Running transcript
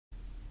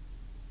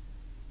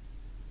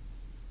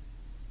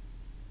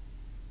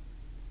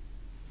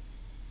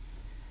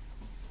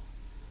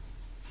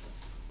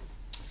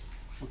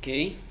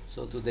Okay,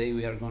 so today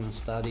we are going to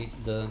study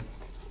the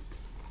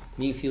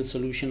mean field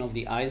solution of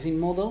the Ising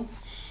model.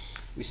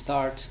 We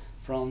start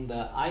from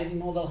the Ising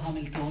model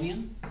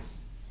Hamiltonian.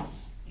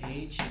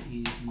 H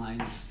is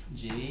minus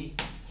J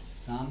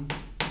sum.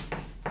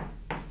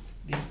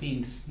 This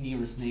means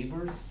nearest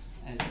neighbors,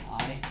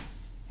 Si,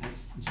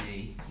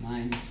 Sj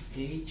minus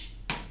H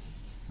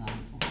sum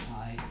of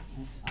I,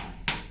 Si.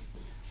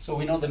 So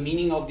we know the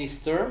meaning of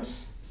these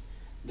terms.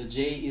 The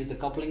J is the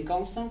coupling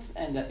constant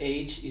and the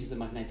H is the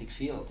magnetic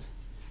field.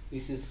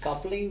 This is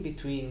coupling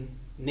between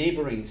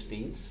neighboring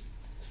spins,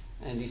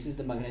 and this is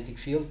the magnetic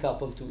field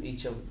coupled to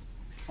each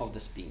of the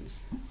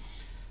spins.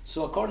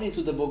 So according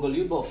to the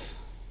Bogolyubov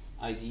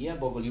idea,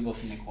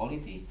 Bogolyubov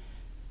inequality,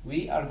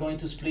 we are going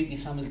to split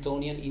this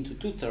Hamiltonian into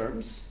two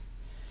terms.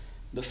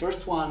 The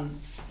first one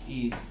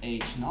is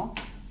H naught,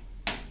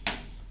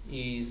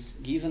 is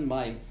given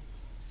by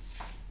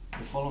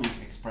the following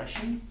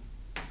expression.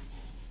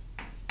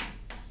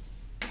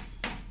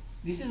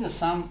 This is the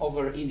sum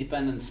over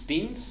independent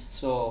spins,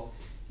 so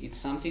it's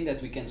something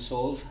that we can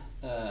solve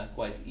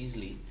quite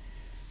easily.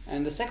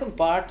 And the second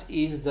part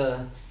is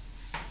the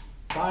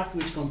part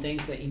which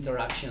contains the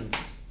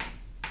interactions.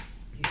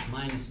 It's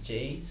minus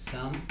j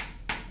sum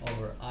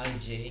over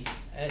ij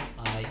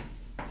si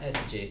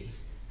sj.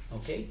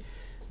 Okay?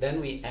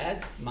 Then we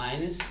add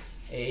minus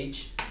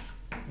h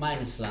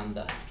minus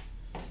lambda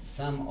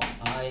sum of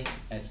I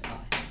si.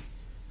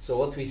 So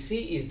what we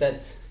see is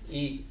that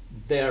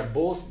they are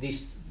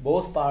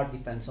both part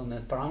depends on the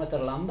parameter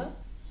lambda,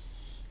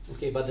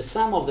 okay, but the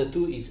sum of the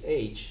two is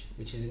h,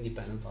 which is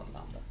independent on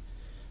lambda.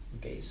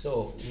 Okay,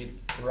 so we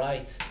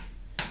write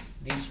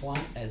this one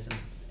as an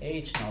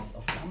h naught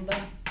of lambda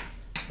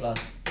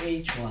plus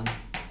h1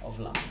 of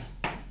lambda.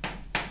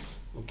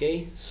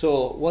 Okay,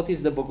 so what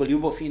is the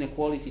Bogolyubov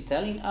inequality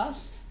telling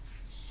us?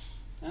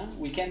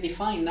 We can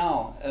define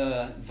now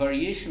a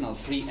variational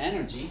free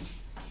energy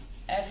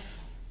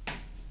f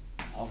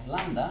of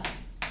lambda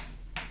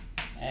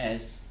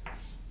as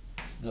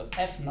the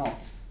f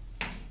naught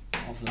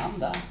of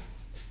lambda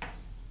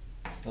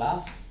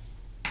plus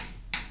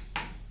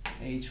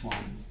h1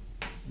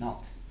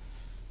 naught.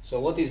 So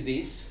what is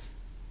this?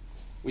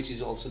 Which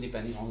is also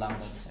depending on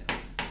lambda in a second.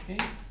 Okay?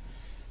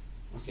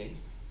 Okay.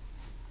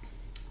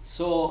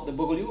 So the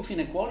Bogolyubov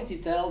inequality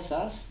tells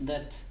us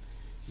that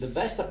the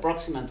best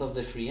approximant of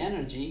the free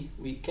energy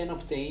we can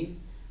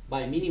obtain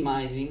by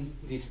minimizing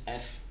this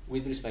f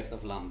with respect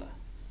of lambda.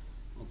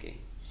 Okay.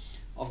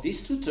 Of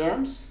these two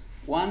terms,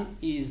 one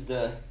is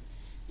the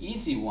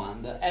easy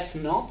one. The F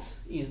naught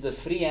is the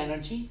free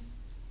energy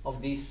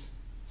of this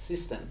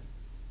system.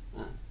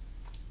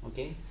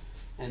 Okay,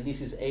 and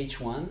this is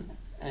H1,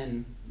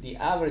 and the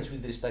average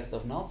with respect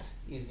of naught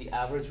is the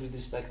average with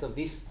respect of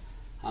this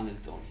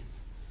Hamiltonian.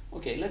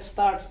 Okay, let's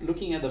start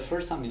looking at the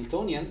first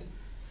Hamiltonian.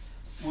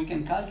 We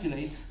can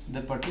calculate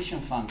the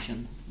partition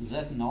function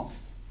Z naught,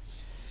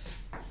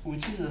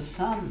 which is the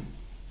sum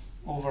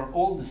over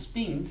all the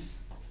spins.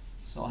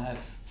 So I have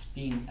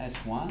spin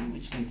S1,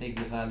 which can take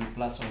the value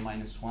plus or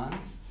minus 1,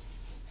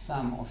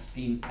 sum of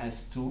spin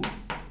S2,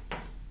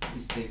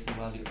 this takes the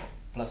value of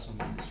plus or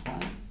minus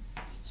 1.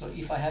 So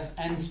if I have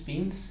n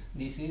spins,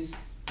 this is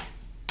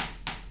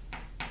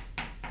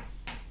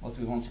what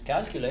we want to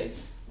calculate,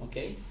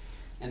 okay?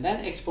 And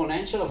then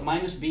exponential of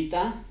minus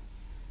beta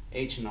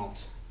H naught,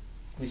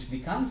 which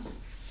becomes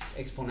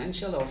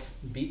exponential of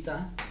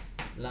beta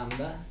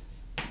lambda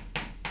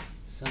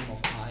sum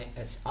of I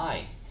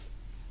Si.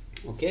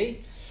 Okay,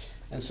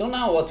 and so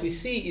now what we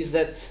see is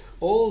that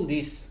all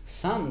these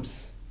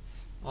sums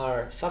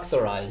are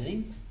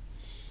factorizing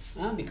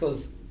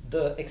because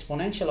the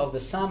exponential of the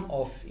sum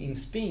of in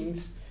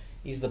spins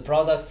is the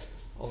product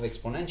of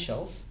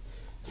exponentials.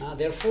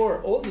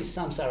 Therefore, all these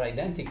sums are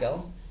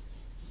identical,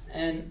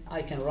 and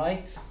I can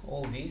write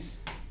all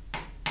this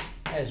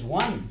as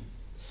one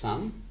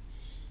sum,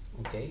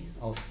 okay,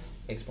 of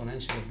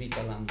exponential of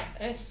beta lambda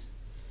s,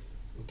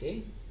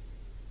 okay,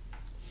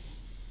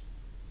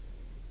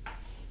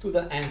 to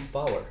the nth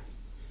power.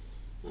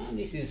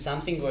 This is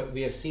something what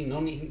we have seen.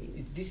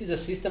 This is a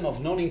system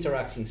of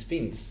non-interacting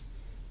spins,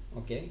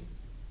 okay?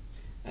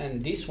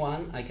 And this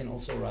one I can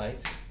also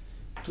write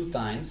 2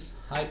 times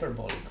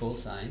hyperbolic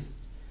cosine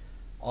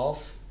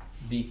of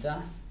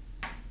beta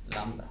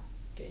lambda,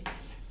 okay,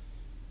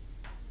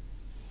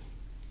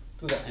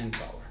 to the n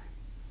power.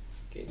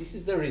 Okay, this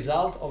is the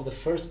result of the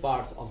first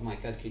part of my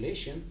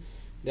calculation.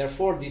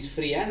 Therefore, this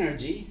free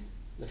energy,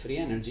 the free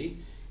energy,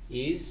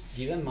 is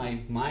given by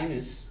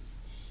minus,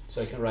 so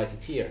I can write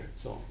it here.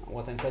 So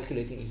what I'm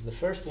calculating is the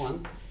first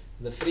one,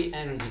 the free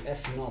energy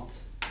F naught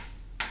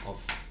of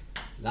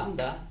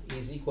lambda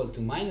is equal to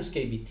minus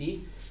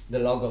kBt, the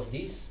log of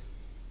this,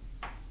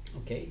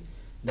 okay?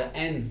 The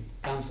n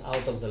comes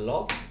out of the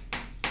log,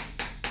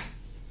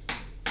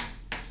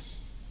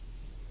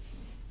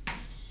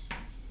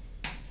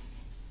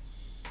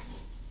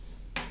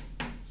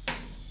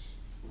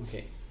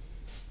 okay?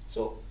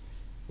 So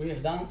we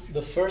have done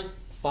the first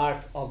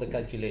part of the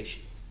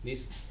calculation,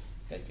 this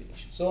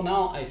calculation. So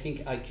now I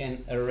think I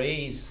can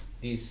erase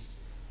this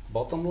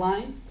bottom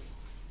line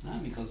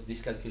because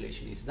this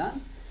calculation is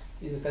done,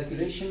 is a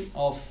calculation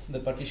of the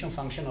partition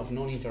function of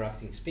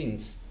non-interacting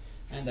spins,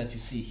 and that you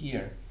see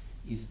here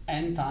is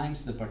n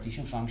times the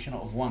partition function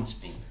of one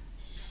spin.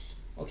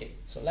 Okay,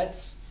 so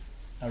let's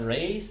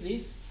erase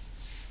this.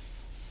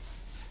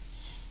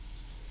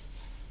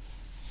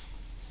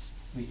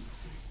 We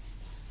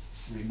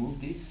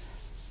remove this.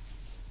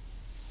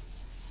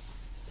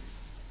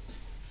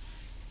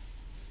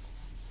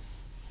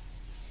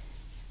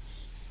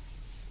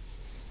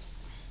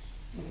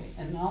 Okay,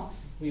 and now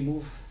we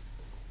move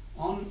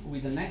on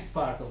with the next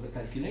part of the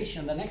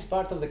calculation. The next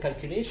part of the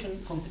calculation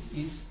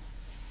is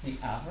the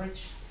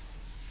average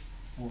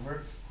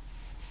over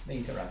the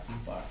interacting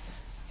part.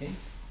 Okay.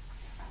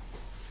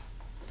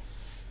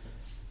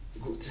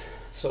 Good.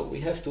 So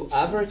we have to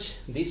average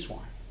this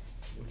one.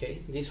 Okay,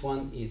 this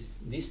one is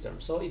this term.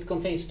 So it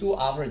contains two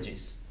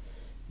averages.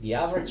 The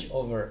average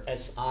over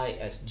SI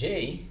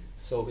Sj.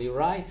 So we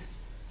write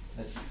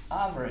that the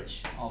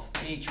average of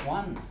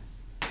H1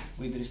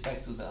 with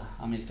respect to the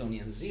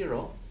Hamiltonian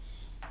 0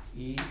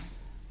 is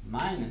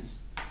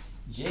minus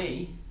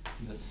J,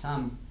 the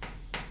sum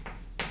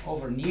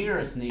over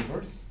nearest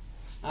neighbors.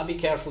 Now be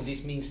careful,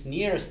 this means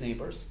nearest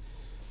neighbors,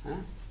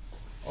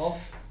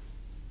 of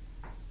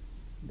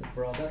the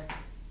product.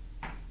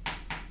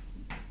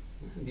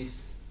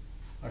 These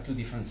are two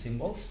different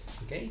symbols,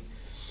 okay?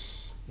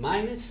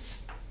 Minus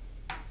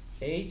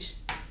H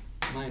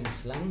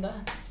minus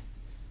lambda,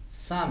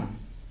 sum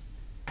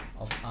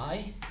of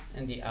I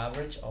and the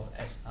average of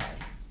SI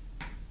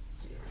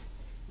 0.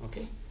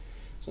 Okay?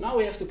 So now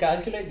we have to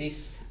calculate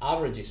these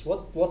averages.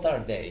 What are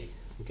they?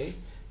 Okay?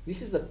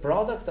 This is the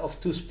product of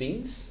two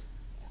spins.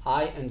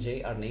 I and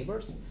J are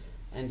neighbors,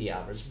 and the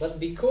average. But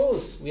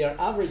because we are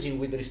averaging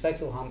with respect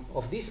to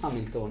of this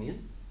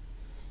Hamiltonian,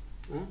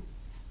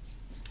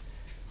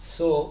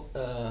 so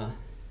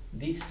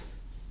this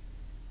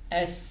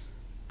SI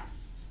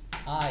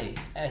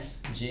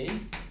Sj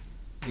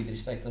with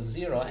respect of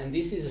 0, and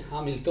this is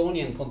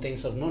Hamiltonian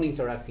contains of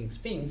non-interacting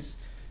spins,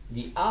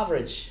 the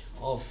average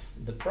of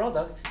the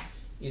product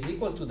is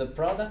equal to the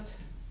product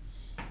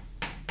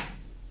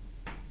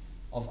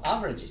of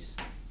averages,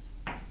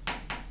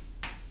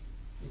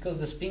 because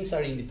the spins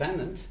are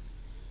independent,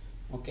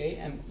 okay,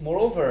 and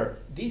moreover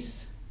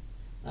this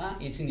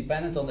it's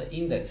independent on the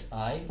index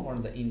I or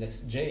the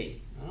index J,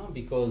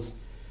 because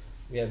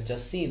we have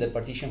just seen the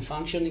partition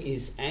function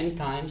is n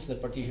times the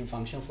partition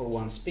function for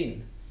one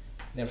spin.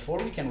 Therefore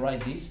we can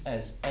write this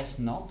as S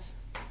naught,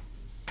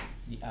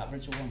 the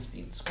average of one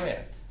spin,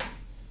 squared.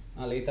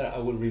 Later I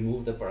will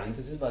remove the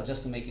parentheses, but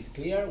just to make it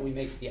clear, we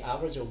make the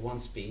average of one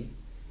spin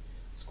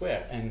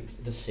squared, and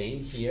the same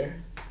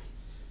here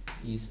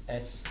is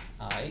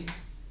SI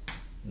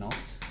naught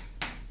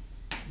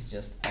is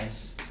just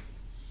S.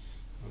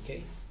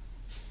 Okay.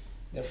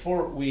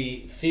 Therefore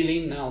we fill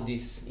in now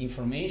this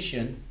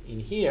information in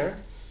here,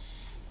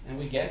 and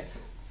we get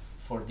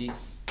for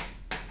this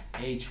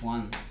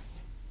H1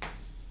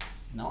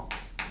 naught,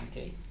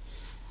 okay,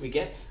 we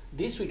get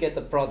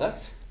the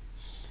product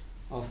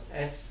of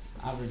S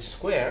average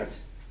squared,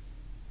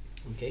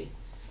 okay,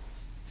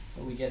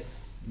 so we get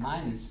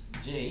minus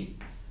J,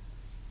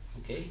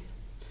 okay,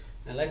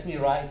 and let me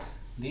write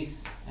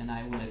this and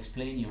I will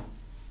explain you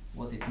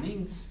what it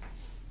means.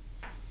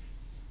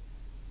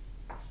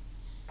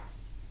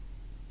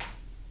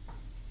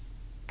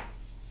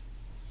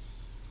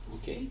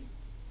 Okay,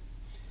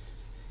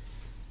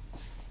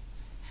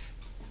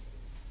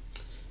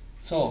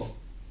 so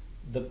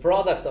the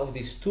product of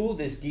these two,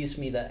 this gives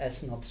me the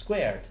S naught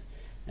squared,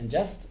 and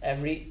just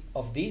every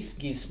of these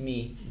gives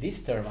me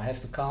this term. I have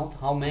to count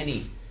how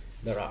many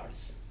there are.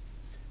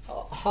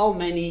 How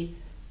many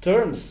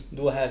terms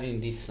do I have in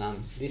this sum?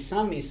 This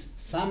sum is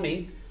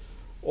summing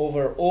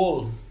over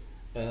all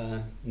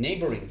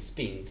neighboring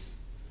spins.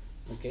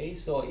 Okay,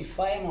 so if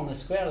I am on a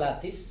square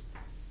lattice,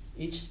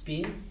 each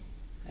spin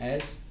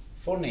has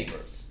 4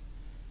 neighbors.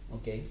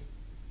 Okay,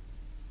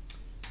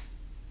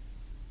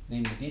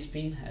 namely this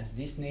spin has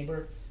this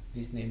neighbor,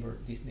 this neighbor,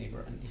 this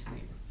neighbor, and this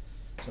neighbor.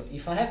 So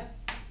if I have,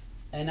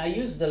 and I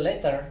use the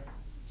letter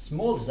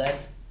small z,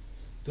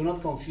 do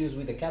not confuse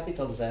with the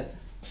capital Z,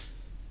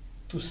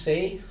 to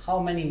say how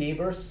many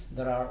neighbors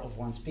there are of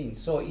one spin.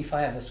 So if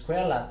I have a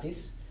square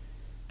lattice,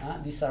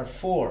 these are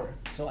 4.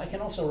 So I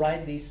can also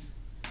write this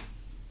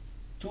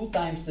 2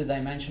 times the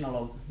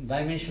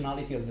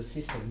dimensionality of the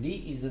system.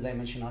 D is the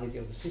dimensionality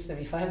of the system.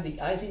 If I have the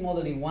Ising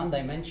model in 1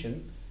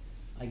 dimension,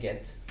 I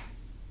get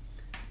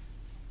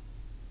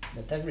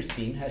that every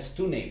spin has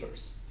 2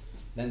 neighbors.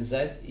 Then Z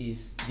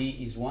is, D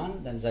is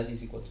 1, then Z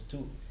is equal to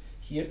 2.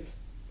 Here,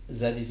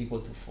 Z is equal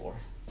to 4.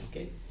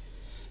 Okay?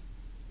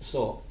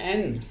 So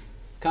N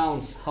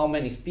counts how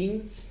many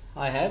spins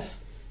I have,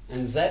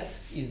 and Z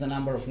is the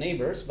number of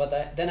neighbors,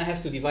 but then I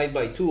have to divide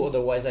by 2,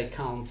 otherwise I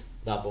count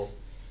double.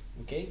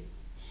 Okay?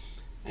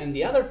 And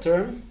the other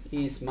term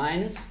is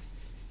minus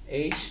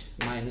H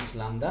minus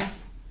lambda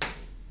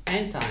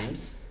n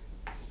times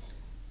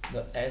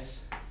the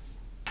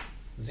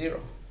S0.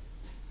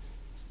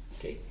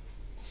 Okay?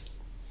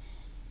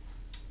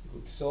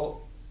 Good.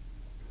 So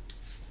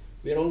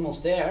we're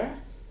almost there,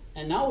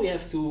 and now we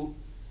have to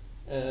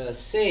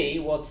say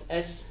what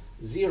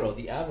S0,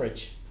 the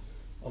average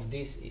of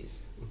this,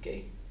 is.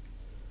 Okay.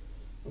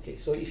 Okay.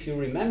 So if you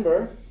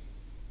remember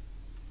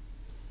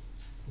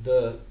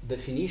the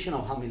definition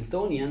of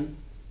Hamiltonian,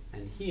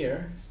 and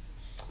here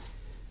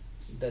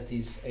that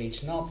is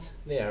H naught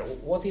there.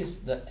 What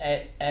is the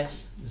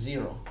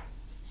S0?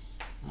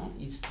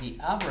 It's the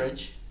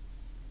average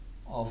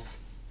of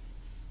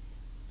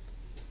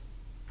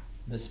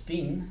the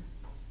spin,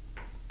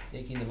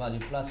 taking the value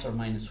plus or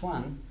minus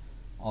 1,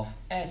 of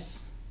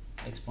S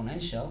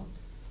exponential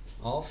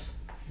of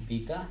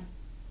beta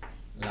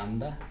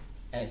lambda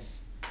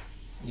S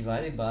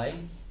divided by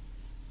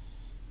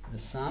the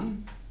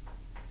sum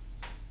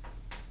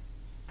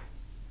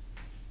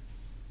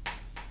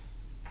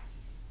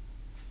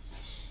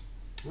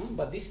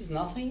but this is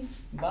nothing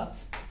but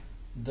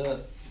the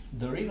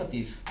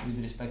derivative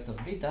with respect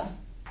of beta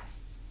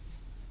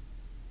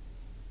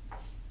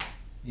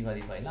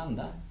divided by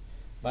lambda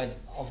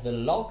of the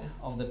log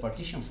of the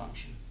partition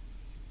function.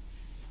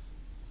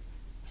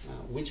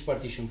 Which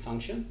partition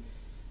function?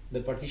 The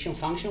partition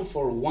function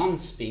for one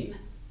spin,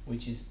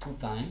 which is 2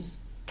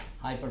 times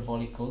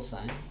hyperbolic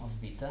cosine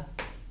of beta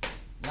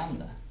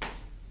lambda.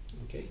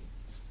 Okay.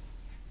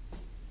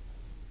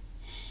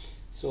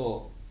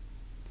 So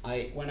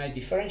when I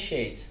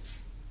differentiate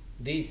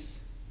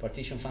this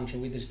partition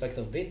function with respect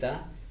of beta,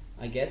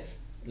 I get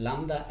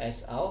lambda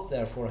S out,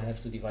 therefore I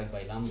have to divide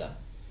by lambda.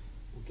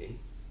 Okay.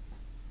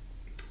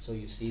 So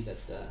you see that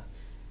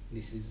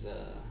this is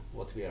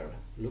what we are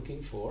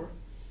looking for,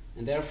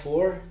 and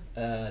therefore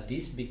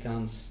this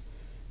becomes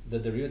the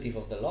derivative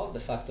of the log. The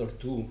factor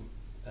 2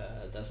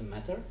 doesn't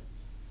matter.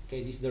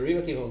 Okay, this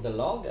derivative of the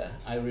log,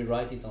 I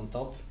rewrite it on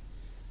top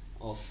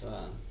of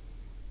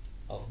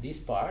this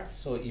part.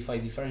 So if I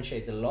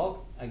differentiate the log,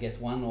 I get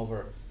 1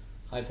 over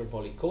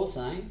hyperbolic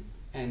cosine,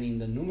 and in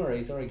the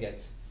numerator I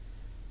get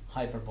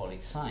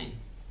hyperbolic sine.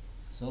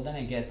 So then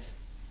I get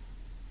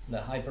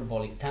the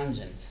hyperbolic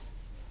tangent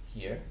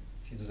here,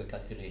 if you do the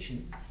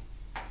calculation,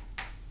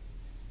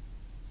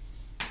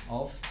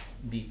 of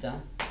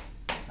beta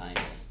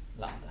times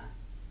lambda.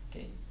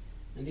 Okay,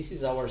 and this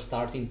is our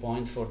starting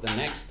point for the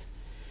next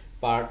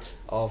part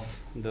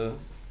of the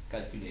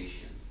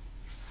calculation.